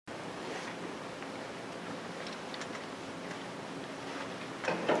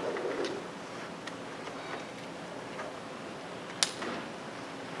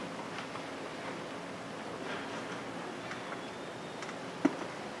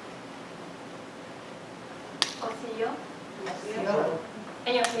Osillo? Yes.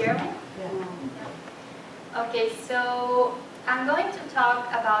 Can you hear me? Yeah. Okay, so I'm going to talk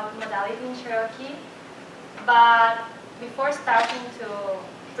about modality in Cherokee, but before starting to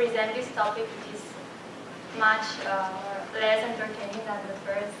present this topic, which is much less entertaining than the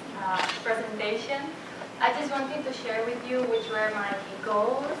first presentation, I just wanted to share with you which were my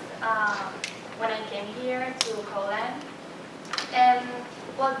goals when I came here to CoLang. And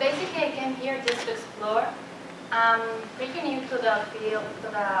well, basically I came here just to explore. I'm pretty new to the field, to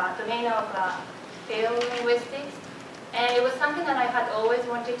the domain of field linguistics, and it was something that I had always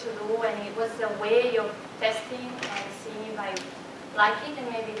wanted to do, and it was a way of testing and seeing if I like it and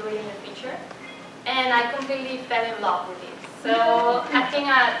maybe do it in the future. And I completely fell in love with it. So I think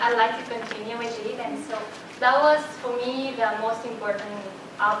I'd like to continue with it, and so that was for me the most important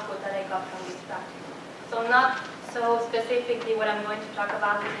output that I got from this practice. So not so specifically what I'm going to talk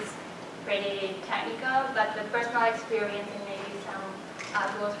about, which is pretty technical, but the personal experience and maybe some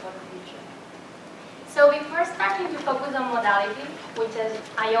goals for the future. So before starting to focus on modality, which is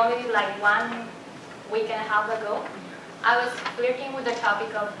I only did like 1 week and a half ago, I was flirting with the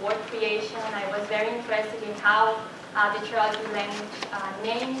topic of word creation. I was very interested in how the Cherokee language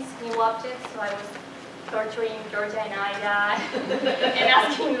names new objects, so I was torturing Georgia and Ida and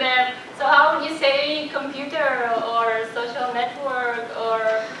asking them, so how would you say computer or social network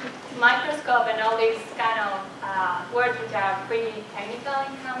or microscope and all these kind of words which are pretty technical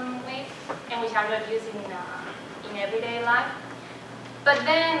in some ways and which are not used in everyday life. But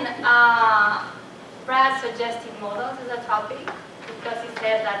then Brad suggested models as a topic because he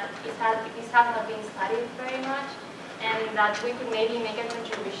said that it has not been studied very much and that we could maybe make a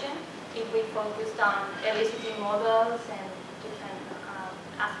contribution if we focused on eliciting models and different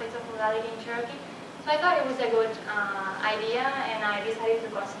aspects of modality in Cherokee. So I thought it was a good idea, and I decided to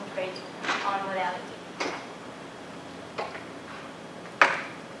concentrate on modality.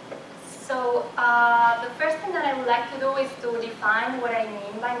 So the first thing that I would like to do is to define what I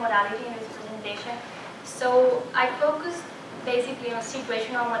mean by modality in this presentation. So I focused basically on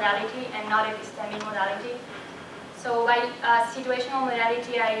situational modality and not epistemic modality. So by situational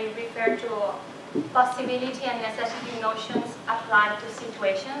modality, I refer to possibility and necessity notions applied to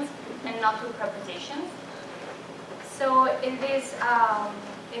situations and not to prepositions. So in this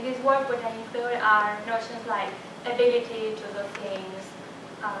work, what I include are notions like ability to do things,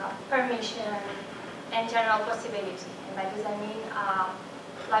 permission, and general possibility. And by this I mean,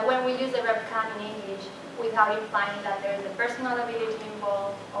 like when we use the verb can in English without implying that there is a personal ability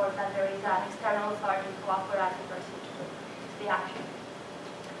involved or that there is an external authority who authorizes the person to do the action.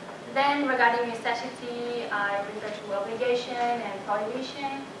 Then regarding necessity, I refer to obligation and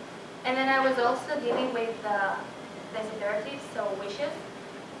prohibition. And then I was also dealing with desideratives, so wishes.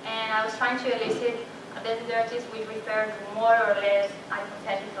 And I was trying to elicit desideratives which refer to more or less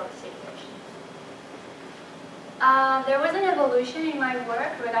hypothetical situations. There was an evolution in my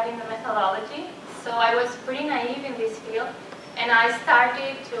work regarding the methodology. So I was pretty naive in this field, and I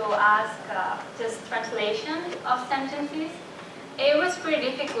started to ask just translation of sentences. It was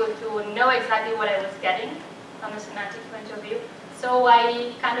pretty difficult to know exactly what I was getting from a semantic point of view. So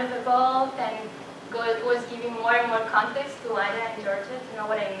I kind of evolved and was giving more and more context to Ida and Georgia to know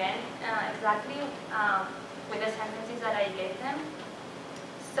what I meant exactly with the sentences that I gave them.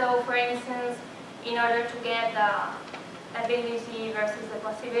 So for instance, in order to get the ability versus the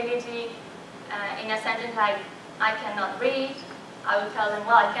possibility, in a sentence like, I cannot read, I would tell them,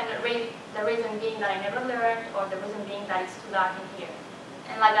 well, I cannot read, the reason being that I never learned, or the reason being that it's too dark in here.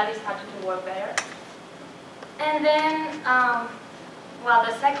 And like that, it started to work better. And then, well,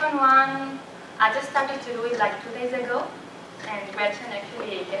 the second one, I just started to do it like 2 days ago, and Gretchen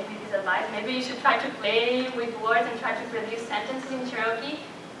actually gave me this advice. Maybe you should try to play with words and try to produce sentences in Cherokee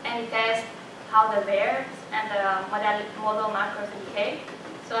and test how the verbs and the modal markers behave.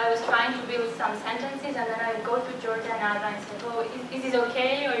 So I was trying to build some sentences, and then I would go to Georgia and Alba and say, oh, is this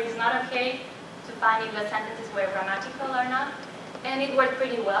okay or is it not okay, to find if the sentences were grammatical or not. And it worked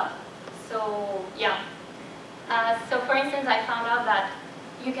pretty well. So yeah. So for instance, I found out that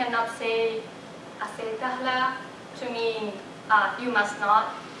you cannot say "acercarla" to mean you must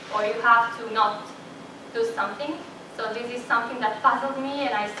not, or you have to not do something. So this is something that puzzled me,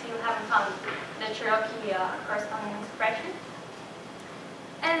 and I still haven't found the Cherokee corresponding expression.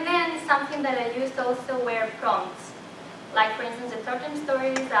 And then something that I used also were prompts. Like for instance, the totem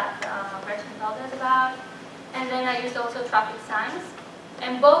stories that Gretchen told us about. And then I used also traffic signs.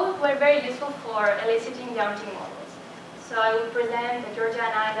 And both were very useful for eliciting counting models. So I would present the Georgia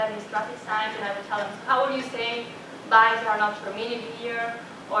and Ida these traffic signs, and I would tell them, how would you say bikes are not permitted here,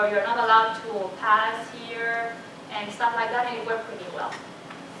 or you're not allowed to pass here, and stuff like that, and it worked pretty well.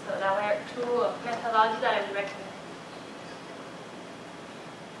 So that were two methodologies that I would recommend.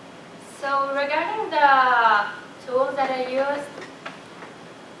 So regarding the tools that I used,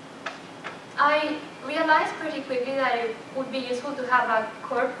 I realized pretty quickly that it would be useful to have a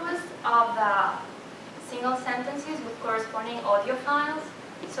corpus of the single sentences with corresponding audio files.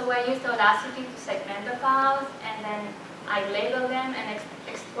 So I used Audacity to segment the files, and then I labeled them and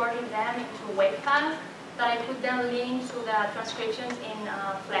exported them into WAV files that I could then link to the transcriptions in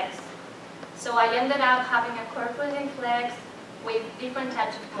Flex. So I ended up having a corpus in Flex with different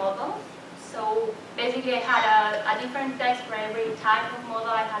types of models. So basically I had a different text for every type of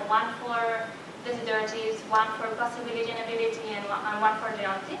model. I had one for desideratives, one for possibility and ability, and one for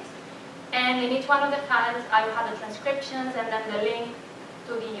geontics. And in each one of the files I would have the transcriptions and then the link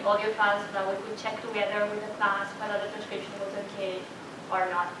to the audio files so that we could check together with the class whether the transcription was okay or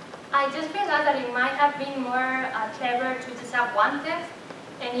not. I just realized that it might have been more clever to just have one text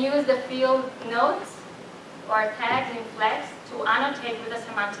and use the field notes or tags in Flex to annotate with a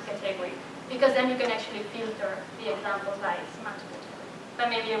semantic category, because then you can actually filter the examples by semantic category. But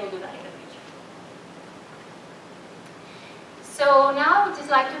maybe I will do that in the future. So now I would just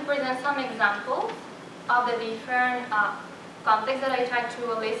like to present some examples of the different contexts that I tried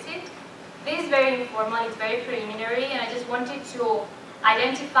to elicit. This is very informal, it's very preliminary, and I just wanted to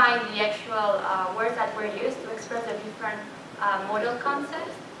identify the actual words that were used to express the different modal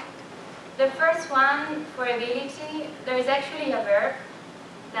concepts. The first one, for ability, there is actually a verb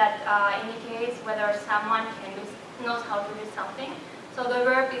that indicates whether someone knows how to do something. So the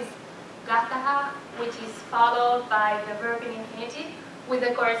verb is gataha, which is followed by the verb in infinitive with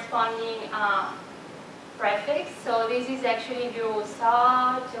the corresponding prefix. So this is actually, if you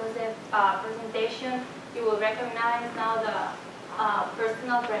saw Joseph's presentation, you will recognize now the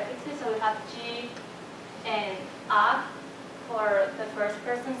personal prefixes. So we have G and A for the first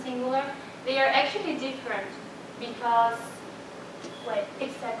person singular. They are actually different because, wait,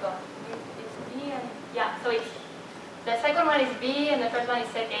 it's second. It's B and, yeah, so it's, the second one is B and the first one is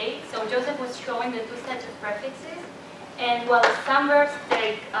set A. So Joseph was showing the two sets of prefixes. And while some verbs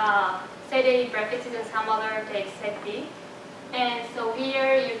take set A prefixes and some other take set B. And so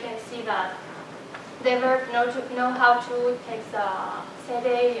here you can see that the verb know how to takes set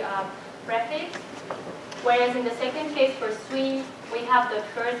A prefix. Whereas in the second case for swim, we have the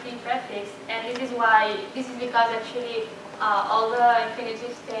first B prefix, and this is because actually all the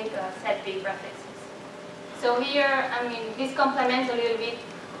infinitives take set B prefixes. So here, I mean, this complements a little bit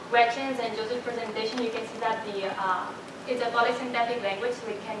Gretchen's and Joseph's presentation. You can see that it's a polysyntactic language, so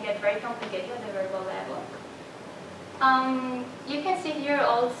it can get very complicated at the verbal level. You can see here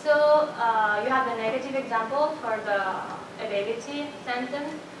also, you have the negative example for the ability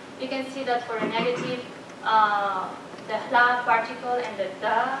sentence. You can see that for a negative, the la particle and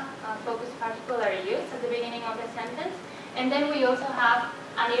the focus particle are used at the beginning of the sentence. And then we also have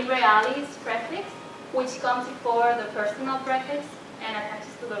an irrealis prefix, which comes before the personal prefix and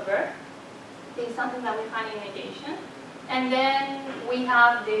attaches to the verb. This is something that we find in negation. And then we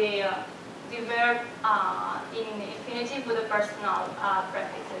have the verb in infinitive with the personal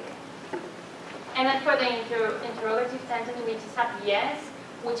prefix again. And then for the interrogative sentence, we just have yes,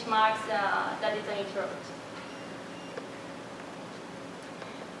 which marks that it's an interrogative.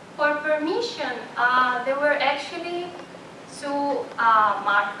 For permission, there were actually two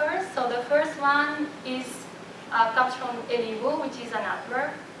markers. So the first one is comes from elibu, which is an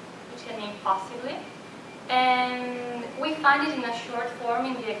adverb, which can mean possibly. And we find it in a short form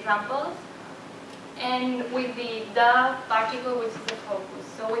in the examples, and with the particle, which is the focus.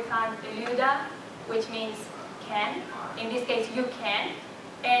 So we find eluda, which means can. In this case, you can.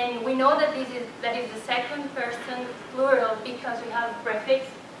 And we know that that is the second person plural because we have a prefix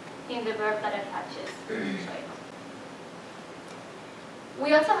in the verb that attaches to it.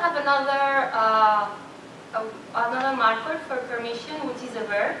 We also have another marker for permission, which is a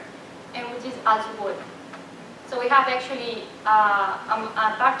verb, and which is as would. So we have actually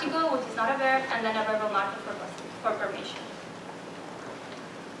a particle, which is not a verb, and then a verbal marker for permission.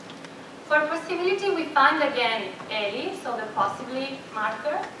 For possibility, we find again eli, so the possibly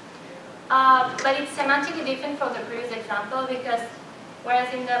marker, but it's semantically different from the previous example because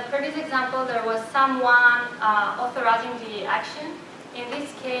whereas in the previous example there was someone authorizing the action, in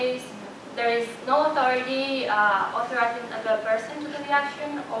this case there is no authority authorizing the person to do the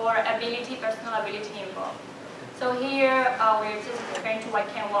action or personal ability involved. So here we're just referring to I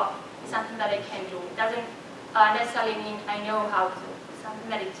can walk. It's something that I can do. It doesn't necessarily mean I know how to. It's something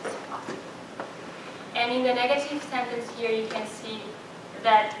that is just possible. And in the negative sentence here, you can see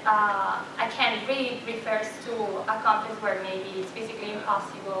that I can't read refers to a context where maybe it's physically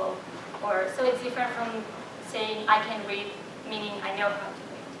impossible, or so it's different from saying I can read, meaning I know how to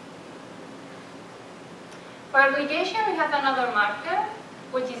read. For obligation, we have another marker,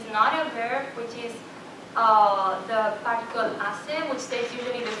 which is not a verb, which is the particle ase, which takes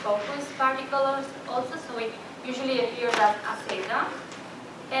usually the focus particle also, so it usually appears as aseda.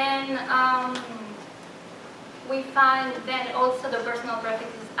 And we find then also the personal prefix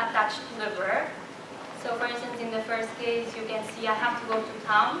is attached to the verb. So for instance, in the first case, you can see I have to go to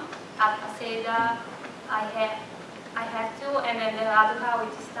town, at aseda, I have to, and then the aduha,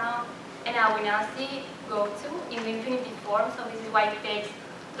 which is town, and awinasi, go to, in the infinitive form, so this is why it takes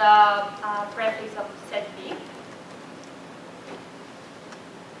the prefix of set B.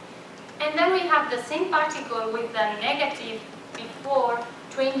 And then we have the same particle with the negative before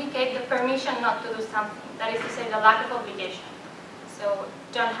to indicate the permission not to do something. That is to say, the lack of obligation. So,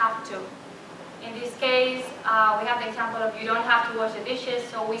 don't have to. In this case, we have the example of you don't have to wash the dishes,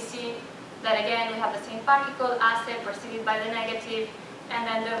 so we see that again we have the same particle, ase, preceded by the negative, and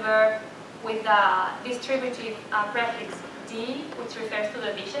then the verb with the distributive prefix D, which refers to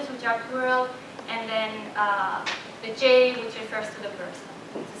the dishes, which are plural, and then the J, which refers to the person.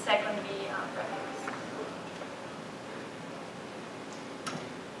 It's the second B prefix.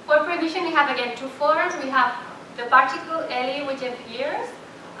 For prohibition, we have again two forms. We have the particle eli, which appears,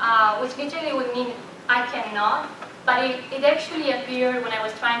 which literally would mean I cannot, but it actually appeared when I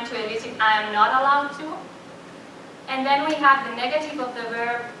was trying to elicit I am not allowed to. And then we have the negative of the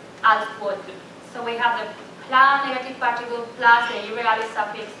verb al quotu. So we have the pla negative particle plus the irrealis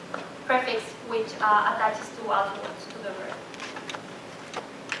suffix prefix, which attaches to al quotu, to the verb.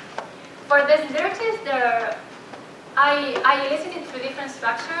 For desiderative, I elicited three different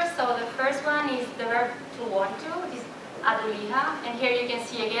structures. So the first one is the verb to want to, which is aduliha, and here you can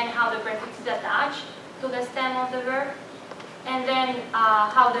see again how the prefix is attached to the stem of the verb, and then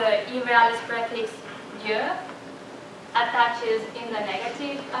how the irrealis prefix je attaches in the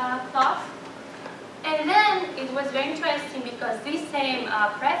negative clause. And then it was very interesting because this same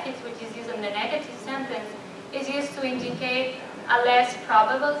prefix, which is used in the negative sentence, is used to indicate a less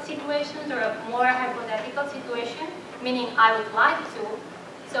probable situation or a more hypothetical situation, meaning I would like to.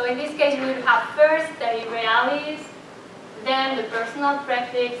 So in this case, we would have first the irrealis, then the personal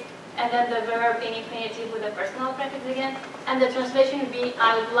prefix, and then the verb in infinitive with the personal prefix again. And the translation would be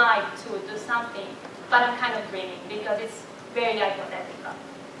I would like to do something, but I'm kind of dreaming because it's very hypothetical.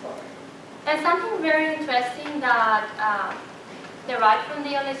 And something very interesting that derived from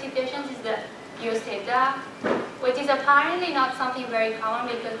the elicitations is the yoseda, which is apparently not something very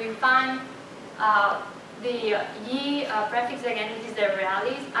common because we find the yi prefix again, which is the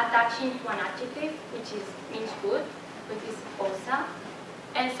realis, attaching to an adjective, which means good, which is osa.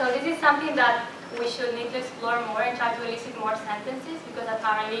 And so this is something that we should need to explore more and try to elicit more sentences because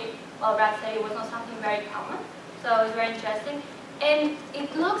apparently, well, Brad said it was not something very common. So it's very interesting. And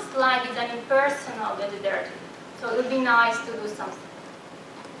it looks like it's an impersonal desiderative. So it would be nice to do something.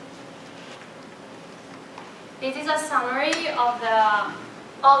 This is a summary of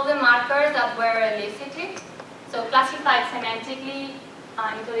all the markers that were elicited. So classified semantically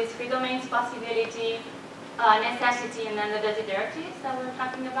into these three domains: possibility, necessity, and then the desideratives that we're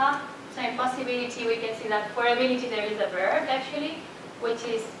talking about. So in possibility, we can see that for ability there is a verb actually, which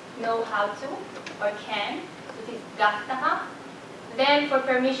is know how to or can, which is gaftaha. Then for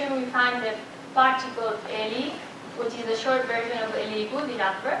permission, we find the particle eli, which is the short version of eligu, the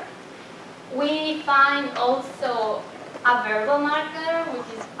adverb. We find also a verbal marker, which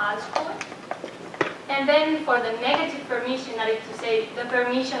is alskut. And then for the negative permission, that is to say the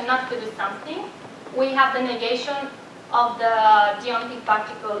permission not to do something, we have the negation of the deontic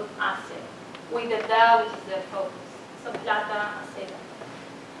particle ase, with the da, which is the focus. So plata, aseda.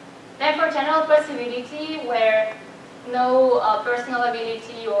 Then for general possibility, where no personal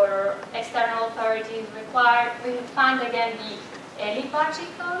ability or external authority is required, we find again the eli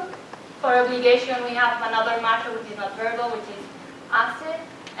particle. For obligation, we have another marker which is not verbal, which is ase.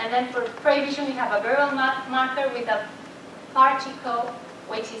 And then for prohibition, we have a verbal marker with a particle,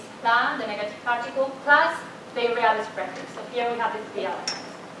 which is pla, the negative particle, plus the irrealis prefix. So here we have the three elements.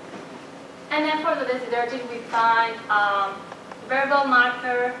 And then for the desiderative, we find verbal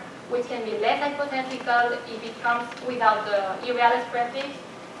marker, which can be less hypothetical if it comes without the irrealis prefix,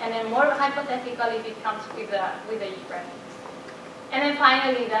 and then more hypothetical if it comes with the e prefix. And then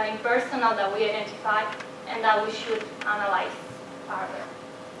finally, the impersonal that we identified and that we should analyze further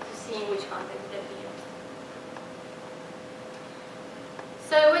to see in which context they be used.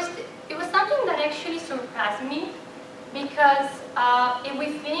 So it was something that actually surprised me, because if we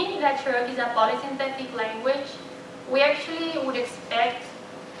think that Cherokee is a polysynthetic language, we actually would expect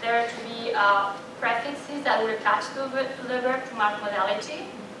there to be prefixes that would attach to the verb to mark modality,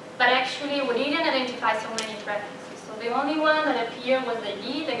 but actually we didn't identify so many prefixes. So the only one that appeared was the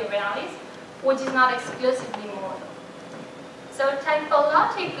 "y," the governalis, which is not exclusively modal. So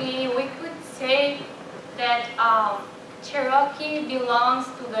typologically, we could say that Cherokee belongs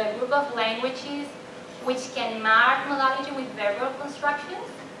to the group of languages which can mark modality with verbal constructions,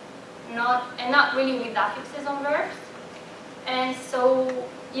 not really with affixes on verbs. And so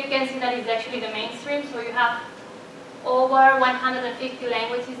you can see that it's actually the mainstream. So you have over 150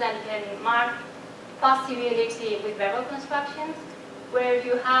 languages that can mark possibility with verbal constructions, where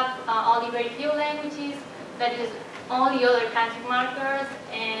you have only very few languages that use only other kinds of markers,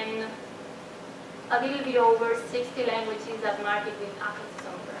 and a little bit over 60 languages that mark it with affixes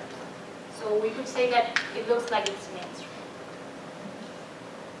on verbs. So we could say that it looks like it's mainstream.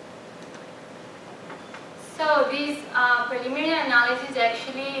 So this preliminary analysis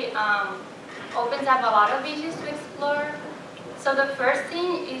actually opens up a lot of issues to explore. So the first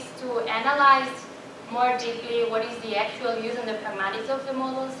thing is to analyze more deeply what is the actual use and the pragmatics of the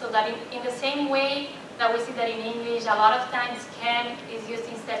model, so that in the same way that we see that in English a lot of times can is used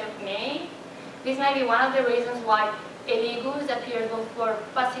instead of may. This might be one of the reasons why eligus appears both for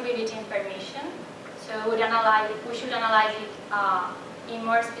possibility and permission. So we should analyze it in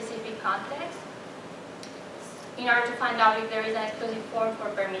more specific context in order to find out if there is an exclusive form for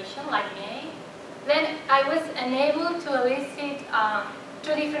permission, like may. Then I was unable to elicit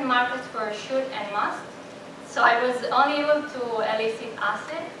two different markers for should and must. So I was only able to elicit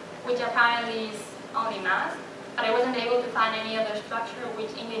asset, which apparently is only must, but I wasn't able to find any other structure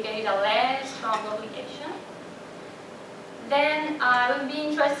which indicated a less strong obligation. Then it would be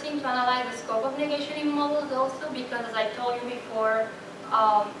interesting to analyze the scope of negation in models also, because as I told you before,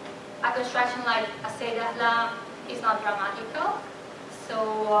 a construction like "Asedahla" is not grammatical. So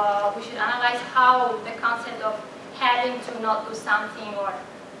we should analyze how the concept of having to not do something, or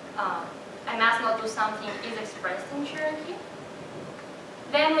I must not do something, is expressed in Cherokee.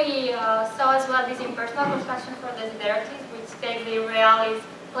 Then we saw as well this impersonal construction for desiderates, which takes the realis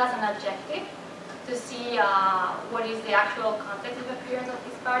plus an adjective to see what is the actual context of appearance of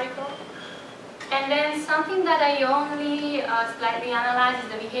this particle. And then something that I only slightly analyzed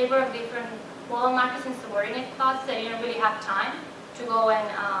is the behavior of different modal markers in subordinate clauses. I didn't really have time to go and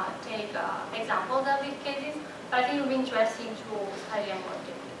take examples of these cases, but I think it would be interesting to study them more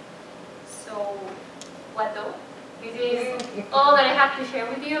deeply. So, what though? This is all that I have to share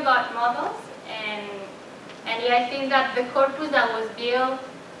with you about models, and yeah, I think that the corpus that was built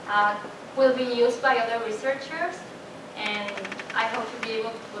will be used by other researchers, and I hope to be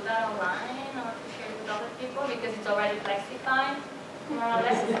able to put that online or to share it with other people, because it's already flexified, more or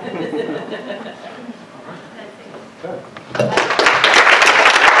less. That's it. Good.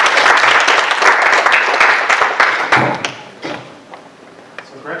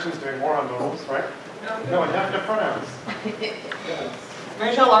 So Gretchen's doing more on modals, right? No, indefinite pronouns. Yes.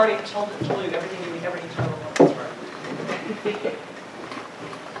 Rachel already told you everything you ever need to know about this, right?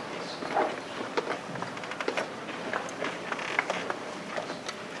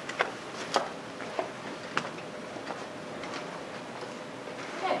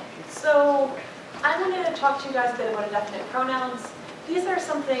 Okay, so I'm going to talk to you guys a bit about indefinite pronouns. These are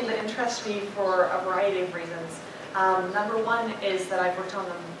something that interests me for a variety of reasons. Number one is that I've worked on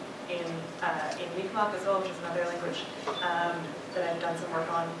them in Mi'kmaq as well, which is another language that I've done some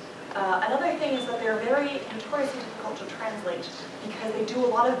work on. Another thing is that they're very notoriously difficult to translate, because they do a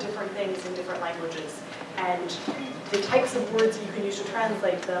lot of different things in different languages, and the types of words you can use to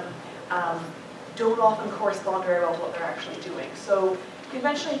translate them don't often correspond very well to what they're actually doing. So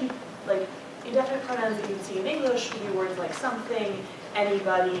conventionally, like indefinite pronouns that you can see in English would be words like something,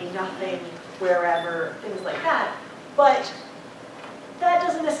 anybody, nothing, wherever, things like that. But that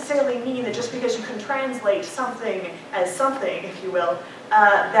doesn't necessarily mean that just because you can translate something as something, if you will,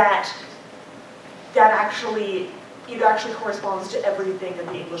 that actually corresponds to everything that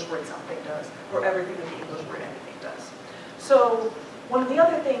the English word something does, or everything that the English word anything does. So one of the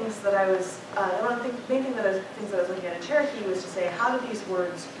other things that I was, one of the main things that I was looking at in Cherokee was to say, how do these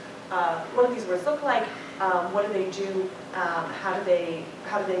words, what do these words look like? What do they do? How do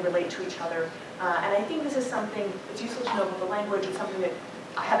they relate to each other? And I think this is something that's useful to know about the language. It's something that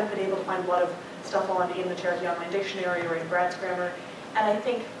I haven't been able to find a lot of stuff on in the Cherokee Online Dictionary or in Brad's grammar. And I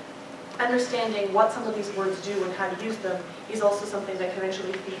think understanding what some of these words do and how to use them is also something that can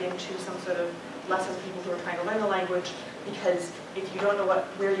eventually feed into some sort of lessons people who are trying to learn the language because if you don't know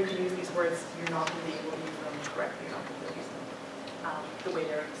where you can use these words, you're not going to be able to use them correctly. You're not going to be able to use them the way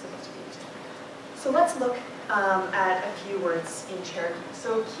they're supposed to be used. So let's look at a few words in Cherokee.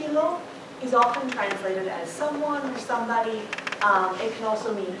 So kilo is often translated as someone or somebody. It can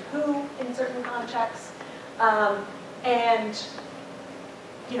also mean who in certain contexts. And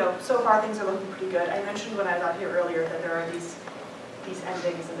so far things are looking pretty good. I mentioned when I was out here earlier that there are these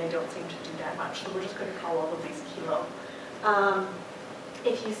endings and they don't seem to do that much. So we're just going to call all of these kilo.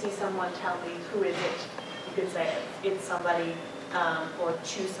 If you see someone tell me who is it, you could say it's somebody or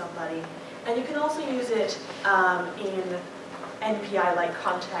choose somebody. And you can also use it in NPI-like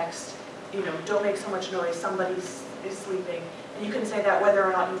context. Don't make so much noise, somebody is sleeping. And you can say that whether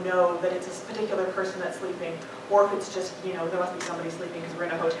or not you know that it's a particular person that's sleeping, or if it's just, there must be somebody sleeping because we're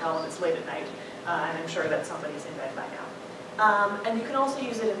in a hotel and it's late at night, and I'm sure that somebody's in bed by now. And you can also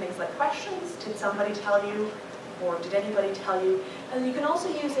use it in things like questions. Did somebody tell you? Or did anybody tell you? And you can also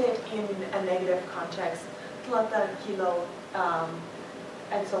use it in a negative context, plata, kilo,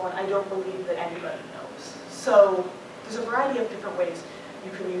 and so on. I don't believe that anybody knows. So there's a variety of different ways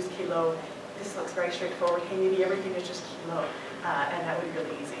you can use kilo. This looks very straightforward. Hey, maybe everything is just kilo, and that would be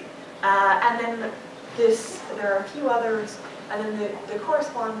really easy. And then there are a few others, and then the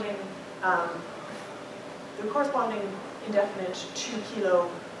corresponding indefinite to kilo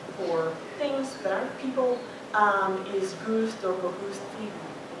for things that aren't people is gust or gogusti,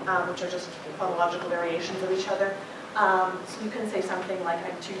 which are just phonological variations of each other. So you can say something like,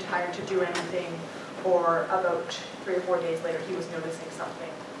 I'm too tired to do anything, or about 3 or 4 days later he was noticing something.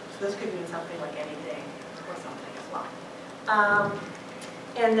 So this could mean something like anything or something as well.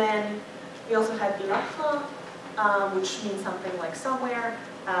 And then we also have ilafla, which means something like somewhere.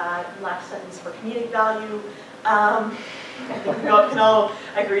 Last sentence for comedic value. I think we can all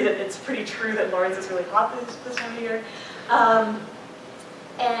agree that it's pretty true that Lawrence is really hot this time of year.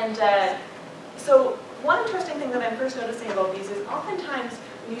 So one interesting thing that I'm first noticing about these is oftentimes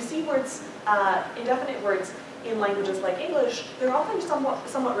when you see words, indefinite words in languages like English, they're often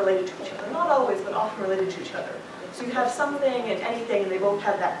somewhat related to each other. Not always, but often related to each other. So you have something and anything, and they both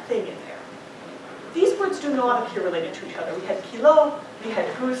have that thing in there. These words do not appear related to each other. We had kilo, we had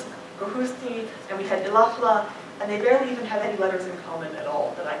gust, gohusti, and we had ilafla, and they barely even have any letters in common at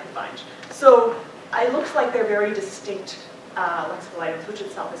all that I could find. So it looks like they're very distinct lexical items, which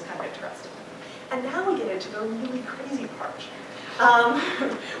itself is kind of interesting. And now we get into the really crazy part,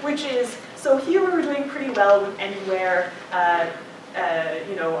 which is, so here we were doing pretty well with anywhere, I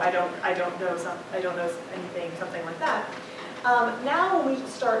don't know anything, something like that. Now when we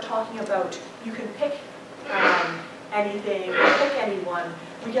start talking about you can pick anything, pick anyone,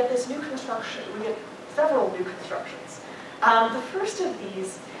 we get this new construction, we get several new constructions. The first of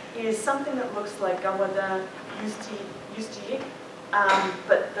these is something that looks like gawada yusti,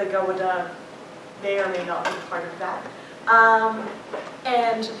 but the gawada may or may not be part of that.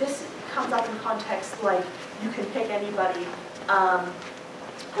 And this comes up in context like you can pick anybody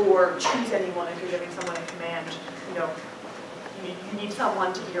or choose anyone if you're giving someone a command. You need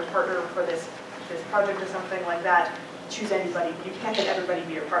someone to be your partner for this project or something like that. Choose anybody. You can't have everybody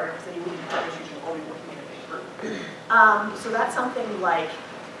be your partner because then you wouldn't be partners. You should all be working in a big group. So that's something like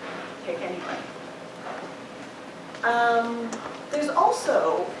pick anybody. There's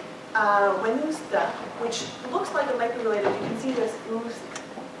also wenusta, which looks like it might be related. You can see this ust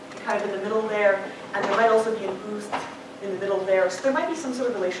kind of in the middle there, and there might also be an ust in the middle there. So there might be some sort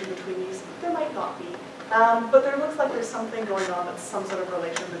of relation between these. There might not be. But there looks like there's something going on that's some sort of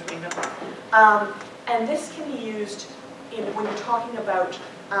relation between them. And this can be used when you're talking about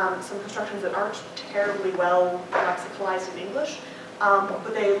some constructions that aren't terribly well lexicalized in English,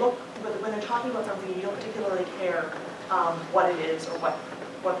 but when they're talking about something, you don't particularly care what it is or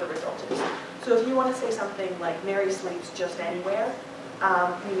what the result is. So if you want to say something like Mary sleeps just anywhere,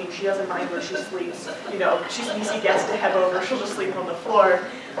 meaning she doesn't mind where she sleeps, she's an easy guest to have over, she'll just sleep on the floor,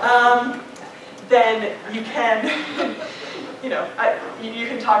 then you can, you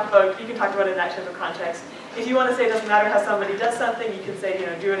can talk about it in that type of context. If you want to say it doesn't matter how somebody does something, you can say,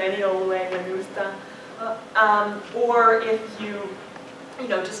 do it any old way, menusta. Or if you,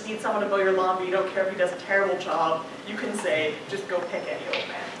 just need someone to mow your lawn, but you don't care if he does a terrible job, you can say, just go pick any old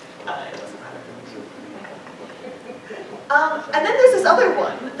man. It doesn't matter. And then there's this other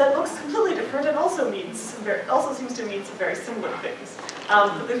one that looks completely different and also seems to mean some very similar things.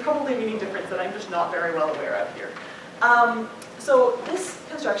 But there's probably a meaning difference that I'm just not very well aware of here. So this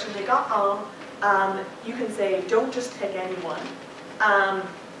construction, they got you can say, don't just pick anyone,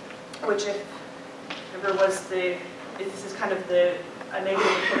 which if there was the this is kind of a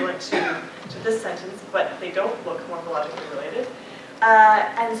negative equivalent to this sentence, but they don't look morphologically related.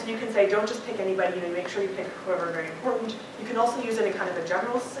 And so you can say, don't just pick anybody, make sure you pick whoever are very important. You can also use it in kind of a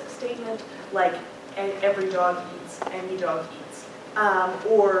general statement, like every dog eats, any dog eats.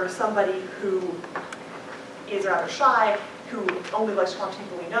 Or somebody who is rather shy, who only likes to talk to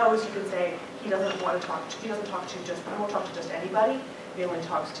people he knows, you can say he won't talk to just anybody, he only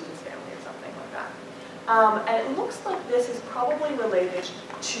talks to his family or something like that. And it looks like this is probably related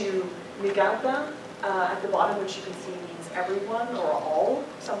to nigata at the bottom, which you can see means everyone or all,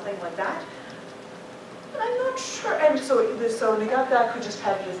 something like that. I'm not sure. And so nigata could just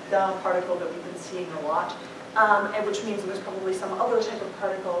have this da particle that we've been seeing a lot, and which means there's probably some other type of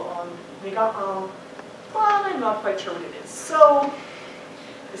particle on nigata, but I'm not quite sure what it is. So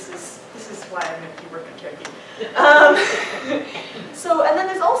this is why I'm going to keep working Cherokee. And then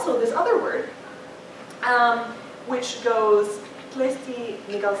there's also this other word, which goes klesti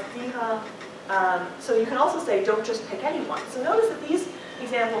nigalstiha. So you can also say, don't just pick anyone. So notice that these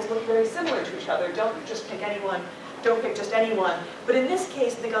examples look very similar to each other. Don't just pick anyone, don't pick just anyone. But in this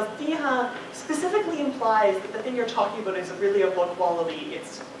case, nigalstiha specifically implies that the thing you're talking about is really of low quality,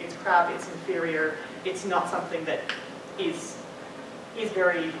 it's crap, it's inferior, it's not something that is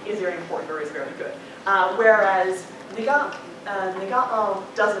very important or is very good. Whereas niga'al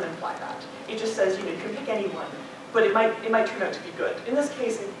doesn't imply that. It just says, you can pick anyone, but it might turn out to be good. In this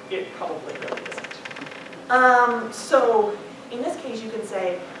case, it probably really isn't. So in this case, you can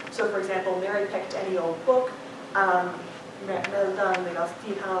say, so for example, Mary picked any old book. I'm pronouncing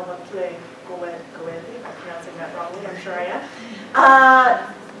that wrongly, I'm sure I am.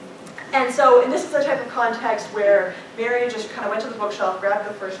 And this is a type of context where Mary just kind of went to the bookshelf, grabbed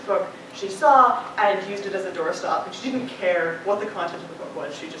the first book she saw, and used it as a doorstop. And she didn't care what the content of the book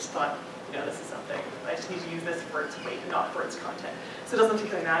was. She just thought, this is something. I just need to use this for its weight, not for its content. So it doesn't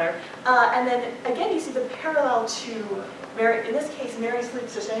particularly matter. And then again, you see the parallel to Mary. In this case, Mary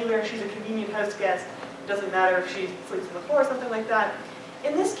sleeps just anywhere. She's a convenient house guest. It doesn't matter if she sleeps on the floor or something like that.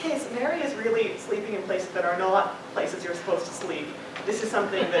 In this case, Mary is really sleeping in places that are not places you're supposed to sleep. This is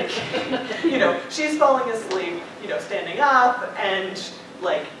something that, she's falling asleep, standing up, and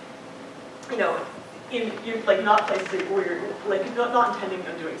not places where you're not intending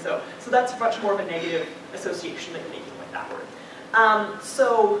on doing so. So that's much more of a negative association that you're making with that word.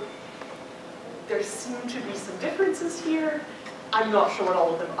 So there seem to be some differences here. I'm not sure what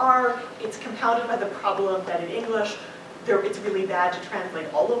all of them are. It's compounded by the problem that in English, it's really bad to translate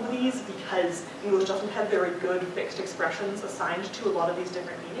all of these because English doesn't have very good fixed expressions assigned to a lot of these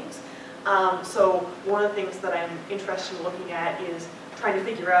different meanings. So one of the things that I'm interested in looking at is trying to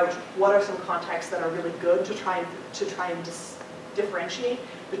figure out what are some contexts that are really good to try and differentiate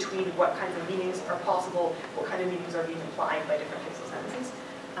between what kinds of meanings are possible, what kind of meanings are being implied by different types of sentences.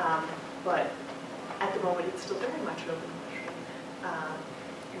 But at the moment, it's still very much an open question.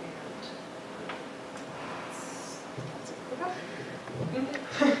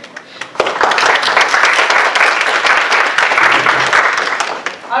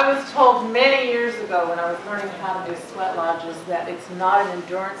 I was told many years ago when I was learning how to do sweat lodges that it's not an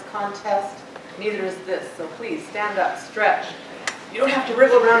endurance contest, neither is this. So please stand up, stretch. You don't have to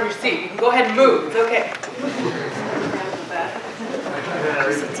wriggle around your seat. You can go ahead and move. It's okay.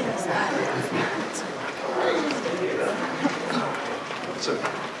 So, do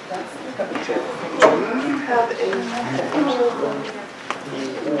you have a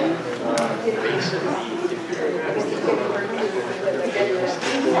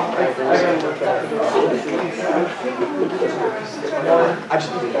I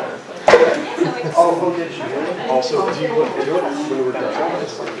just need that. Oh, did you? Also, do you want to do it when we're done?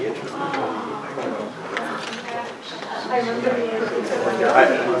 It's like the intro. I remember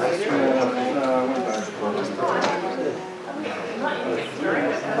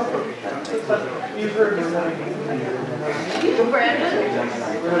you've heard me Brandon?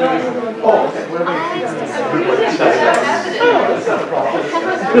 Oh, okay.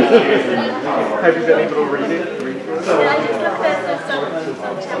 Have you been able to read it? Yeah, I just looked at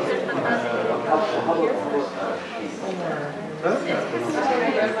some chapters, but not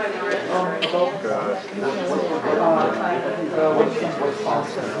Oh, God.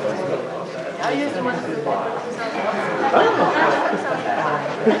 I used one.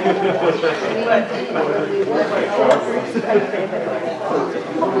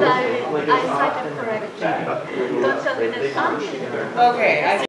 I cited correctly. Don't tell me that. Okay.